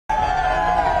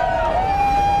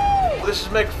this is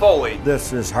Mick Foley.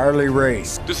 This is Harley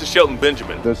Race. This is Shelton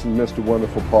Benjamin. This is Mr.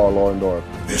 Wonderful Paul Orndorff.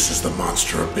 This is the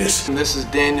Monster Abyss. And this is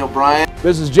Daniel Bryan.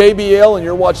 This is JBL, and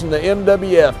you're watching the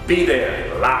MWF. Be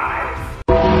there, live.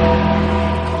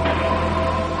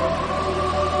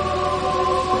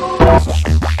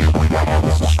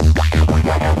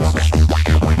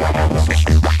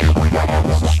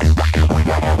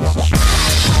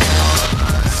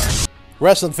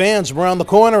 Wrestling fans from around the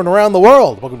corner and around the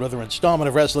world, welcome to another installment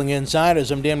of Wrestling Insiders.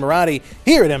 I'm Dan Marotti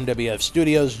here at MWF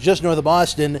Studios, just north of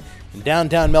Boston, in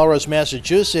downtown Melrose,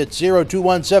 Massachusetts,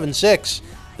 02176,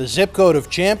 the zip code of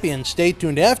champions. Stay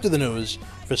tuned after the news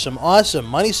for some awesome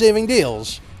money-saving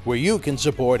deals where you can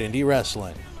support indie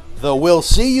wrestling. The We'll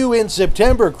See You in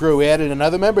September crew added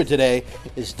another member today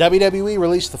as WWE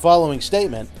released the following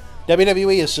statement.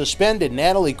 WWE has suspended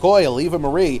Natalie Coyle, Eva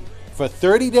Marie, for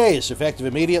 30 days, effective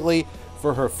immediately,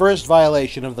 for her first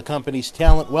violation of the company's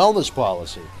talent wellness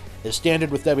policy. As standard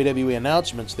with WWE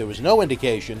announcements, there was no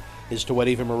indication as to what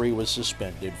Eva Marie was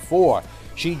suspended for.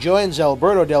 She joins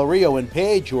Alberto Del Rio and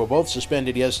Paige, who were both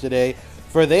suspended yesterday,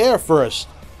 for their first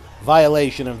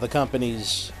violation of the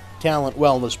company's talent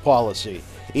wellness policy.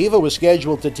 Eva was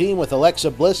scheduled to team with Alexa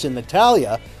Bliss and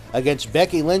Natalya against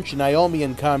Becky Lynch, Naomi,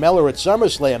 and Carmella at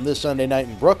SummerSlam this Sunday night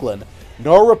in Brooklyn.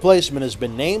 No replacement has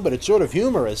been named, but it's sort of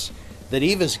humorous that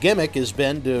Eva's gimmick has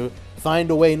been to find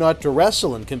a way not to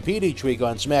wrestle and compete each week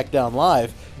on SmackDown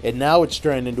Live, and now it's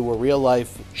turned into a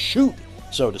real-life shoot,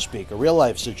 so to speak, a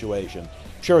real-life situation.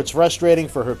 I'm sure it's frustrating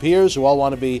for her peers who all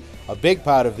want to be a big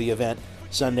part of the event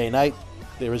Sunday night.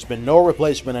 There has been no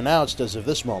replacement announced as of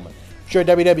this moment. I'm sure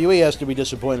WWE has to be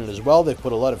disappointed as well. They've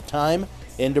put a lot of time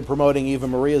into promoting Eva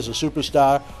Marie as a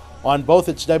superstar on both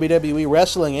its WWE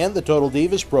Wrestling and the Total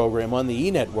Divas program on the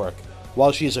E! Network.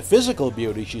 While she's a physical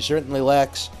beauty, she certainly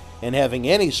lacks in having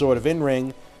any sort of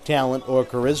in-ring talent or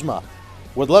charisma.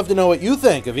 Would love to know what you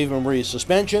think of Eva Marie's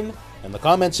suspension in the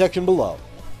comment section below.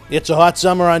 It's a hot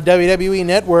summer on WWE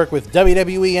Network with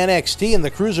WWE NXT and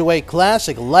the Cruiserweight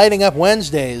Classic lighting up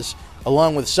Wednesdays,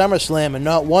 along with SummerSlam and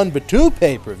not one but two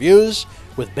pay-per-views,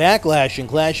 with Backlash and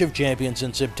Clash of Champions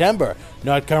in September.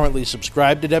 Not currently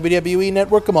subscribed to WWE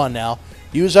Network? Come on now.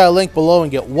 Use our link below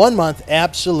and get 1 month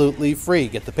absolutely free.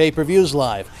 Get the pay-per-views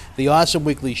live, the awesome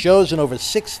weekly shows, and over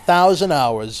 6,000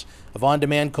 hours of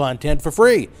on-demand content for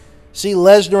free. See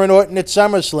Lesnar and Orton at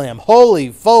SummerSlam, Holy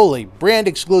Foley,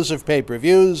 brand-exclusive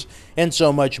pay-per-views, and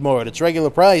so much more. At its regular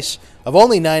price of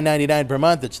only $9.99 per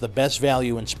month, it's the best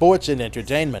value in sports and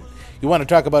entertainment. You want to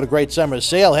talk about a great summer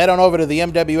sale? Head on over to the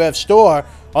MWF store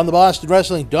on the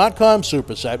BostonWrestling.com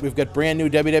super site. We've got brand new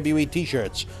WWE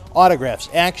t-shirts, autographs,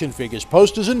 action figures,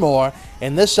 posters, and more.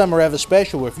 And this summer I have a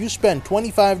special where if you spend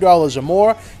 $25 or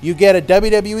more, you get a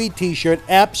WWE t-shirt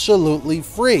absolutely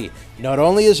free. Not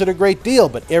only is it a great deal,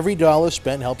 but every dollar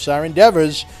spent helps our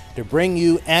endeavors to bring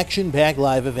you action-packed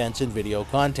live events and video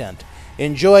content.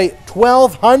 Enjoy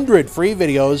 1,200 free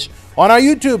videos on our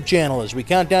YouTube channel. As we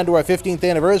count down to our 15th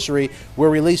anniversary, we're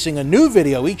releasing a new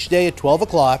video each day at 12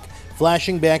 o'clock,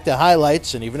 flashing back to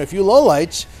highlights and even a few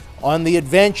lowlights on the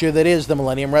adventure that is the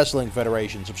Millennium Wrestling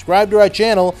Federation. Subscribe to our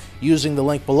channel using the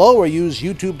link below or use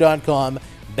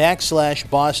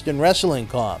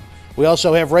youtube.com/BostonWrestlingCom. We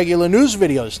also have regular news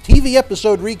videos, TV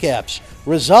episode recaps,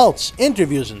 results,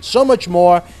 interviews, and so much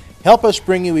more. Help us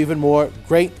bring you even more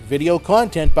great video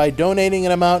content by donating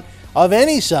an amount of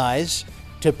any size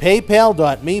to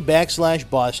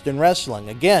paypal.me/Boston Wrestling.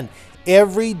 Again,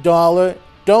 every dollar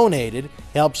donated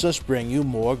helps us bring you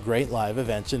more great live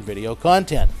events and video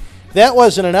content. If that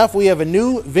wasn't enough, we have a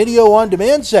new video on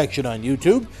demand section on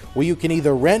YouTube where you can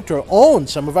either rent or own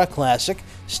some of our classic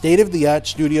state-of-the-art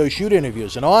studio shoot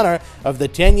interviews. In honor of the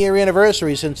 10-year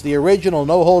anniversary since the original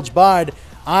No Holds Barred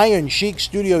Iron Sheik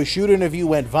studio shoot interview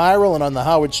went viral and on the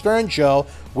Howard Stern Show,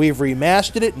 we've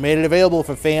remastered it and made it available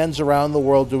for fans around the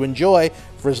world to enjoy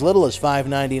for as little as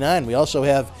 $5.99. We also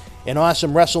have an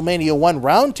awesome WrestleMania 1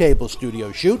 roundtable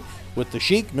studio shoot with the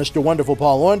Sheik, Mr. Wonderful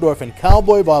Paul Orndorff, and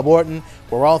Cowboy Bob Orton,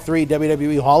 where all three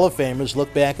WWE Hall of Famers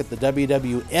look back at the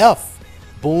WWF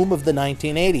boom of the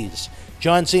 1980s.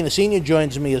 John Cena Sr.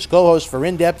 joins me as co-host for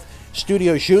in-depth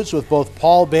studio shoots with both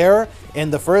Paul Bearer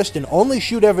and the first and only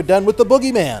shoot ever done with the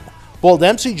Boogeyman. Bull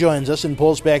Dempsey joins us and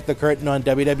pulls back the curtain on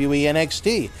WWE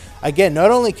NXT. Again,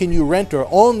 not only can you rent or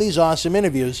own these awesome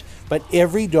interviews, but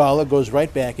every dollar goes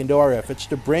right back into our efforts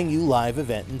to bring you live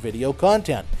event and video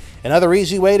content. Another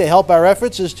easy way to help our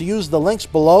efforts is to use the links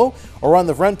below or on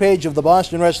the front page of the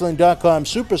BostonWrestling.com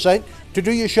super site to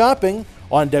do your shopping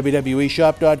on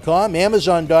WWEshop.com,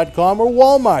 Amazon.com, or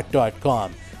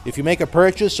Walmart.com. If you make a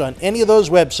purchase on any of those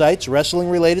websites,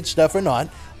 wrestling-related stuff or not,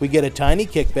 we get a tiny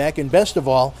kickback, and best of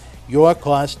all, your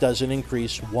cost doesn't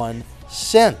increase 1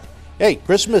 cent. Hey,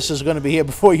 Christmas is going to be here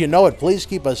before you know it. Please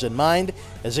keep us in mind,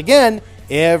 as again,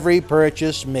 every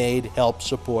purchase made helps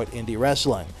support indie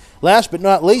wrestling. Last but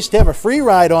not least, have a free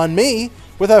ride on me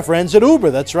with our friends at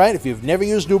Uber. That's right. If you've never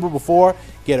used Uber before,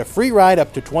 get a free ride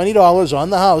up to $20 on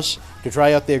the house to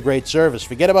try out their great service.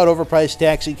 Forget about overpriced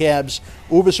taxi cabs.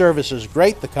 Uber service is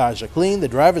great. The cars are clean. The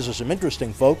drivers are some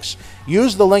interesting folks.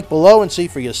 Use the link below and see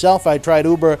for yourself. I tried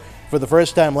Uber for the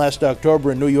first time last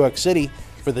October in New York City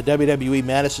for the WWE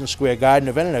Madison Square Garden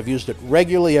event, and I've used it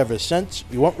regularly ever since.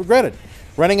 You won't regret it.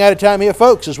 Running out of time here,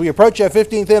 folks, as we approach our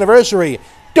 15th anniversary.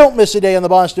 Don't miss a day on the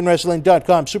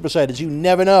BostonWrestling.com supersite, as you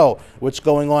never know what's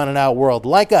going on in our world.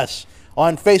 Like us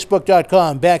on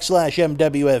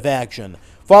Facebook.com/MWF Action.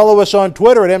 Follow us on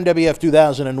Twitter at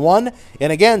MWF2001.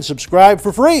 And again, subscribe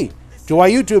for free to our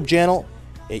YouTube channel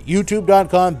at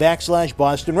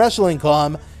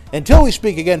YouTube.com/BostonWrestling.com. Until we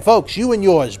speak again, folks, you and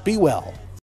yours, be well.